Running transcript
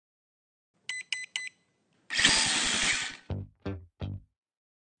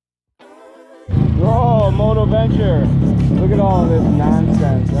Nerdventure. Look at all of this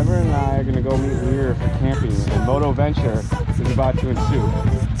nonsense. Ezrun and I are going to go meet Lear for camping, and Nerdventure is about to ensue.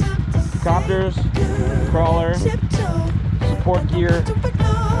 Copters, crawler, support gear,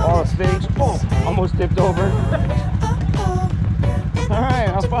 all the things. Oh, almost tipped over. Alright,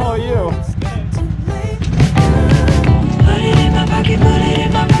 I'll follow you. Put it in my pocket, put it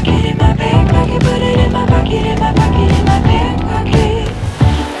in my pocket, in my back pocket, put it in my pocket, in my pocket, in my back pocket.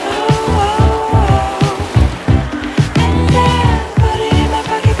 Oh, oh, oh. And I put it in my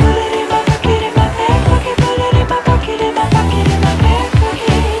pocket, put it in my pocket, in my back pocket, put it in my pocket, in my pocket, in my back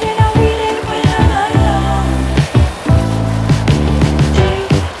pocket, and I'll read it when I'm alone.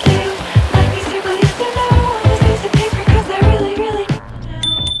 Do you like me super yes or no on this piece of paper, 'cause I really, really don't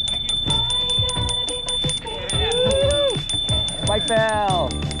know. Bike bell.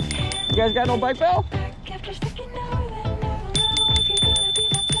 You guys got no bike bell?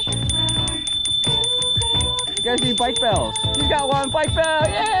 You guys need bike bells. You got one bike bell,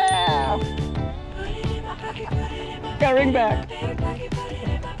 yeah! Got a ring back.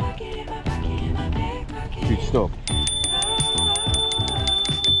 Dude, stop.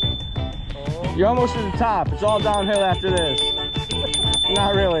 You're almost to the top. It's all downhill after this.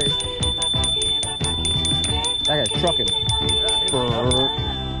 Not really. That guy's trucking.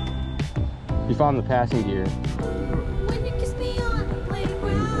 You found the passing gear.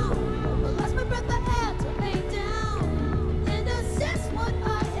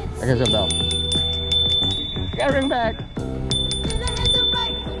 I got a belt. I got a ring back.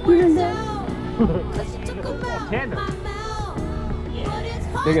 Ring back.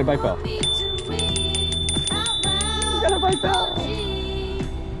 They get a bike belt. Got a bike belt.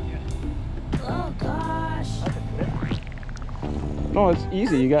 Oh gosh. No, it's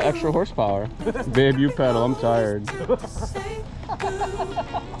easy. You got extra horsepower. Babe, you pedal. I'm tired. You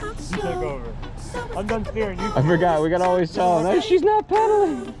took over. I'm done steering. You. I forgot. We gotta always tell him, hey, she's not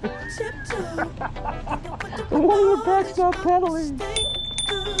pedaling. The one in the back's not pedaling.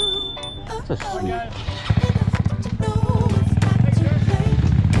 That's a sweet.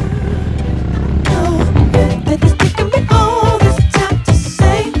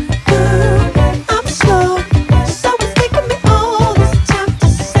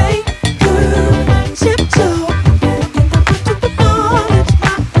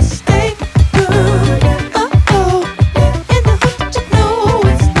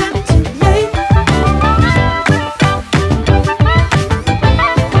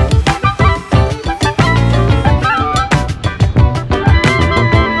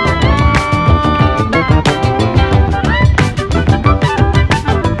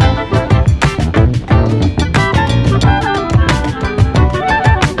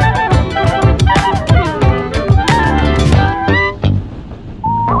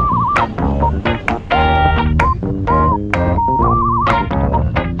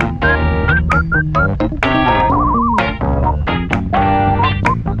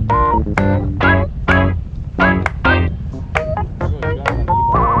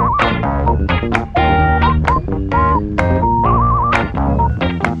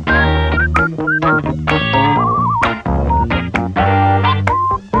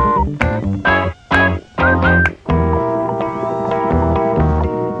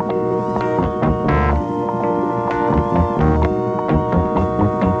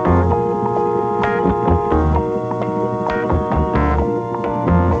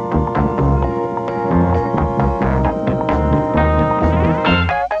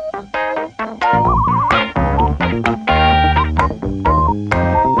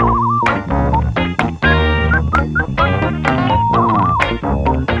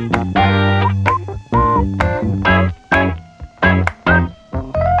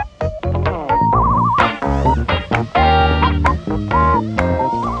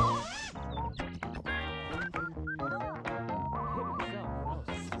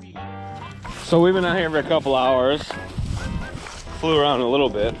 So we've been out here for a couple hours, flew around a little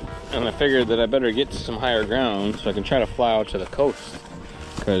bit, and I figured that I better get to some higher ground so I can try to fly out to the coast.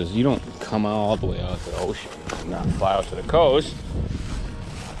 Because you don't come all the way out to the ocean and not fly out to the coast.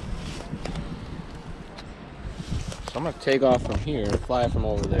 So I'm going to take off from here and fly from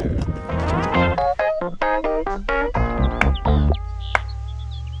over there.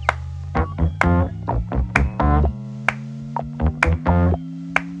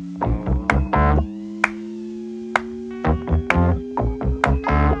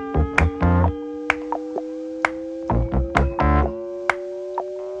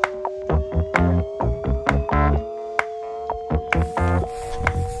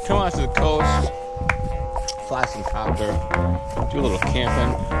 Come out to the coast, fly some copter, do a little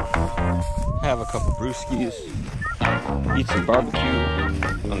camping. have a couple brewskis, eat some barbecue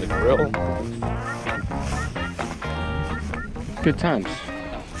on the grill. Good times,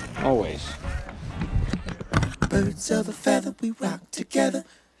 always. Birds of a feather, we rock together.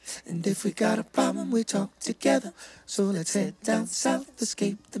 And if we got a problem, we talk together. So let's head down south,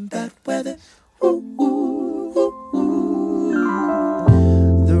 escape the bad weather. Ooh, ooh, ooh,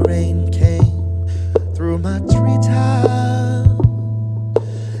 ooh. The rain came through my treetop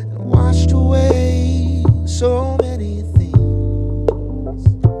and washed away so many things.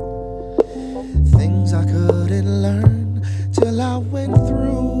 Things I couldn't learn till I went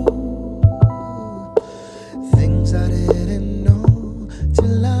through. Things I didn't know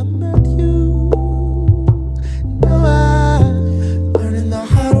till I met you. Now I'm learning the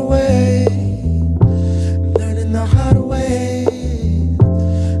hard way, learning the hard way,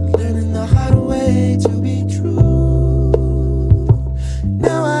 learning the hard way to be true.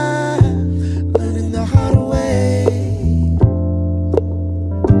 Now I'm learning the hard way.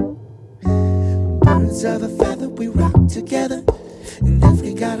 Birds of a feather, we rock together. And if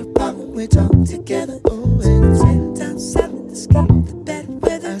we got a problem, we talk together. Oh, and sit down south and escape the bad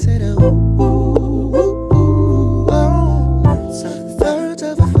weather. I said, oh, ooh, ooh, ooh, oh. Birds of a feather, we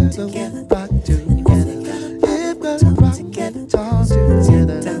rock together. If we got a problem, together, talk together.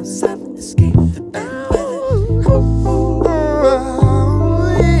 Sit down south and escape the bad weather. Oh,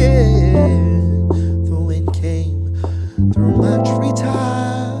 yeah. The wind came through my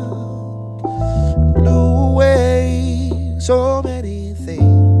treetop, blew away so many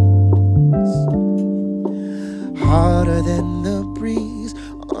things, harder than the breeze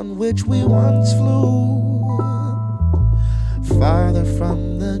on which we once flew, farther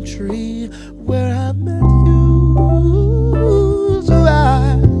from the tree where I met you. So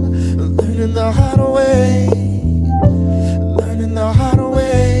I'm learning the hard way, learning the hard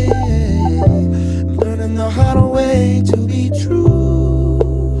way, learning the hard way to be true.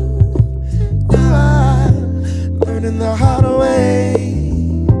 Now I'm learning the hard way.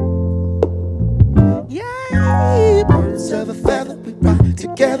 Yeah, birds of a feather, we rock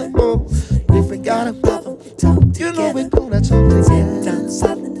together. Oh, if we got a problem, we talk together. You know we're gonna talk together. Sit down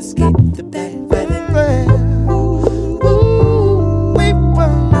south and escape the bad weather. Ooh, we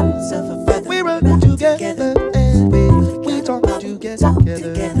run. Birds of a feather, we run together. And we talk together.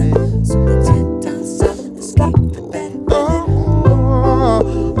 So let's sit down south and escape the bad weather.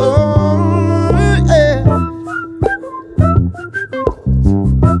 Oh, yeah.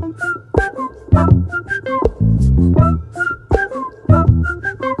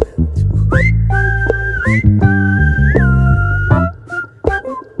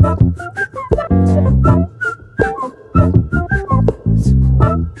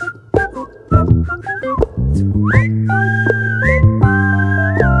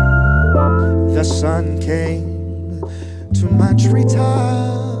 The sun came to my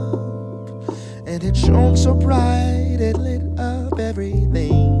treetop, and it shone so bright it lit up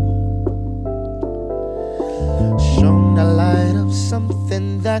everything. Shone the light of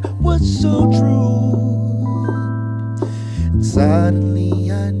something that was so true. And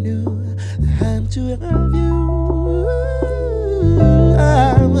suddenly I knew I had to have you.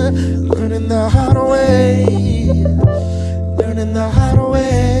 I'm learning the hard way, learning the hard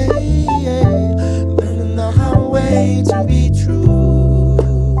way, learning the hard way to be true.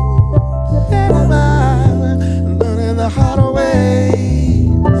 And I'm learning the hard way.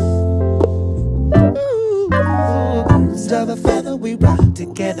 Birds of a feather, we rock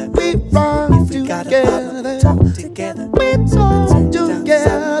together. We rock if we got together. A problem, we talk together. We talk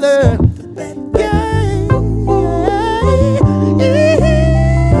together.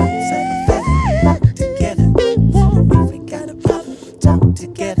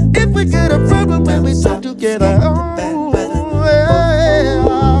 If we get a problem, when we talk together. Oh,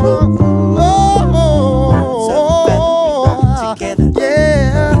 yeah.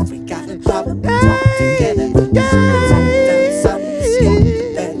 Yeah. If we got a problem, we talk together.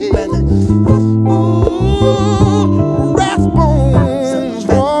 Ooh, rathbones,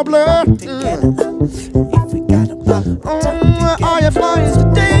 warbler. If we got a problem, we talk together. All your flyers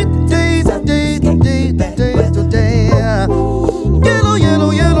today. Yellow,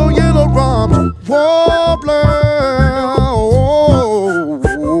 yellow, yellow, yellow rum warbler.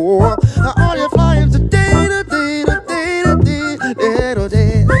 Oh, all your flying today.